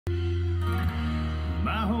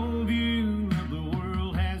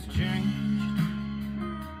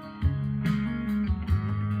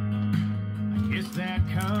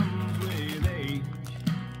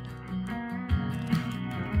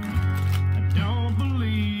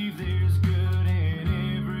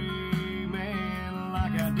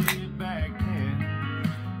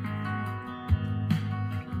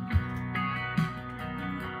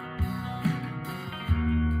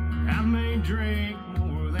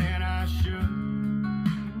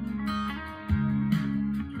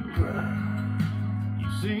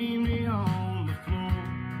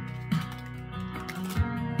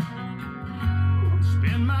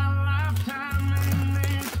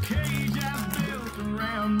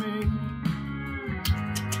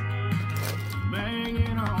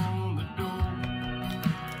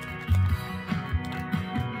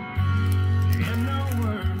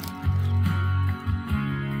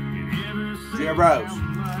here, Rose.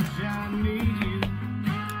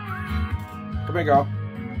 Come here, girl.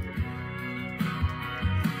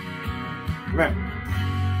 Come here.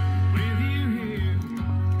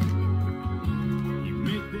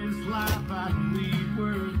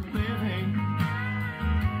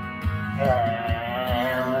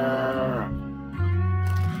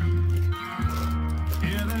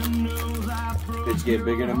 Bitch get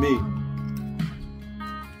bigger than me.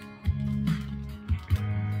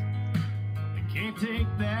 I can't take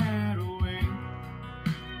that away.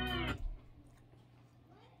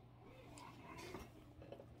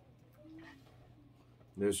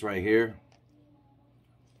 This right here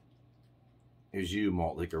is you,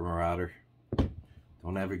 Malt Liquor Marauder.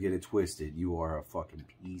 Don't ever get it twisted. You are a fucking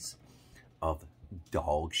piece of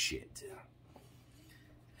dog shit.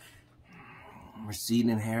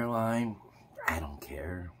 Receding hairline, I don't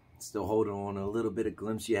care. Still holding on to a little bit of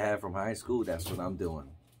glimpse you had from high school. That's what I'm doing.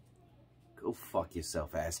 Go fuck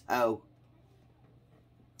yourself, asshole.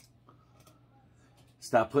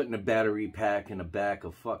 Stop putting a battery pack in the back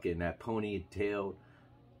of fucking that ponytailed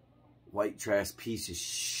white trash piece of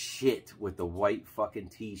shit with the white fucking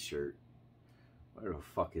t-shirt. Whatever the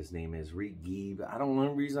fuck his name is, Reed Geeb. I don't know the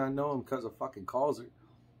reason I know him because of fucking Calzer.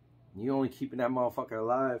 You only keeping that motherfucker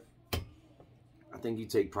alive. I think you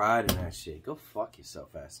take pride in that shit. Go fuck yourself,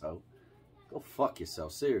 asshole. Go fuck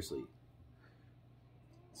yourself, seriously.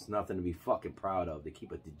 It's nothing to be fucking proud of to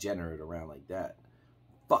keep a degenerate around like that.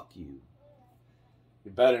 Fuck you.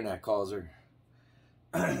 You're better than that, Calzer.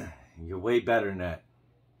 You're way better than that.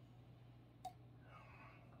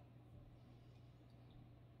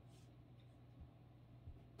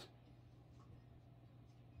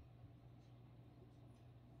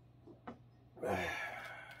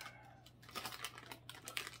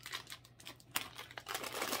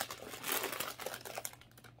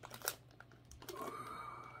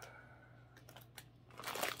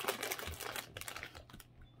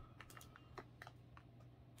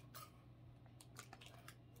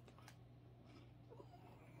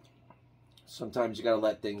 Sometimes you gotta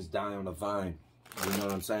let things die on the vine. You know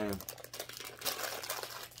what I'm saying?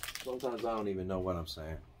 Sometimes I don't even know what I'm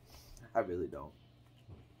saying. I really don't.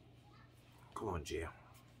 Come on, Gia.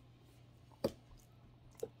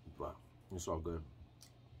 Well, it's all good.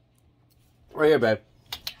 Right here, babe.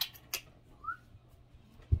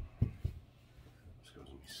 It's gonna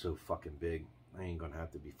be so fucking big. I ain't gonna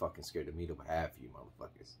have to be fucking scared to meet up with half of you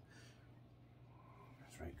motherfuckers.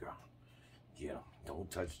 That's right, girl. Yeah, don't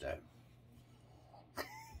touch that.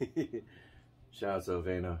 Shout out to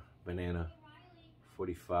Ovana Banana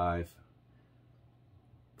 45.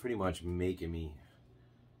 Pretty much making me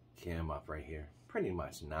cam up right here. Pretty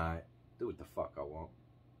much not. Do what the fuck I want.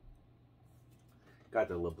 Got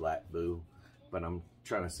the little black boo, but I'm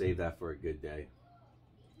trying to save that for a good day.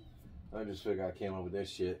 I just figured I came up with this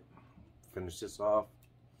shit. Finish this off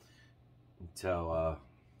until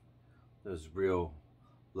those real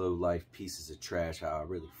low life pieces of trash, how I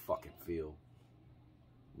really fucking feel.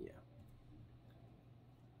 Yeah.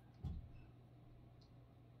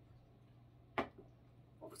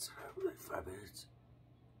 What's that? Like 5 minutes?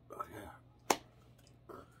 Oh yeah.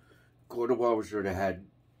 Quarter Bar should have had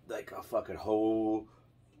like a fucking whole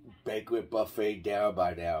banquet buffet down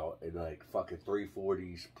by now, and like fucking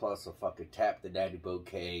 340s plus a fucking tap the natty boat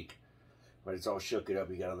cake. When it's all shooken up,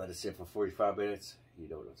 you gotta let it sit for 45 minutes. You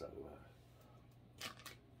know what I'm talking about.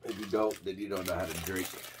 If you don't, then you don't know how to drink.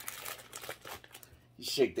 You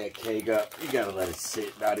shake that keg up, you gotta let it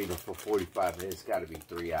sit, not even for 45 minutes, it's gotta be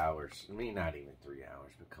 3 hours. I mean, not even 3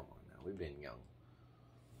 hours, but come on now, we've been young.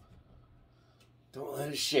 Don't let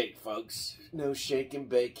it shake, folks. No shake and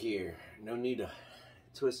bake here. No need to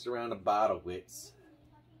twist around a bottle, wits.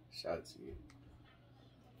 Shout out to you.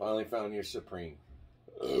 Finally found your Supreme.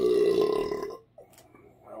 That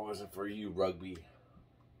wasn't for you, Rugby.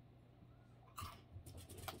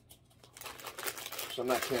 So I'm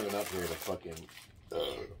not coming up here to fucking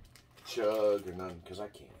chug or nothing, because I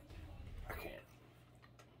can't. I can't.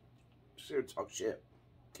 Just here to talk shit.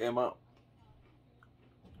 Came up.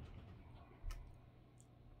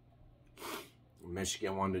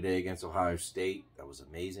 Michigan won today against Ohio State. That was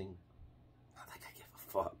amazing. Not like I give a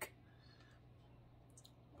fuck.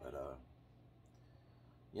 But,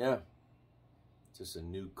 yeah. Just a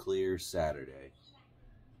new clear Saturday.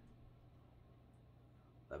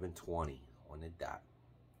 11:20 on the dot.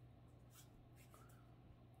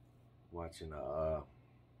 Watching a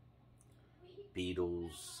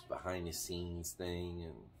Beatles behind the scenes thing,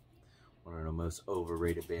 and one of the most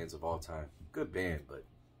overrated bands of all time. Good band, but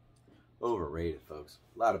overrated, folks.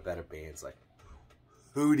 A lot of better bands like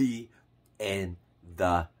Hootie and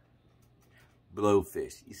the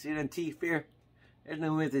Blowfish. You see them teeth here? There's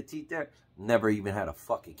no missing teeth there. Never even had a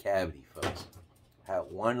fucking cavity, folks. Had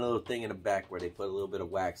one little thing in the back where they put a little bit of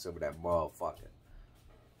wax over that motherfucker.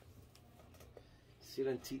 See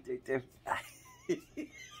them teeth right there?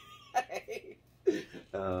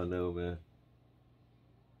 Oh no, man.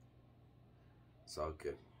 It's all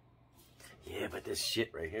good. Yeah, but this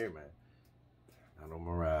shit right here, man. I know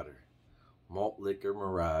Marauder. Malt liquor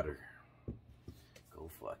Marauder. Go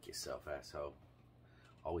fuck yourself, asshole.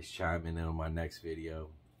 Always chiming in on my next video.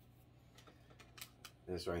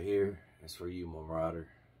 This right here is for you, Marauder.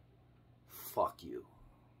 Fuck you.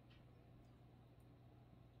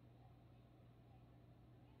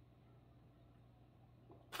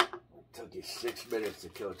 It took you 6 minutes to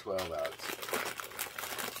kill 12 outs.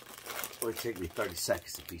 It would take me 30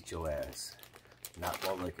 seconds to beat your ass. Not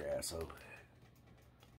malt liquor, asshole.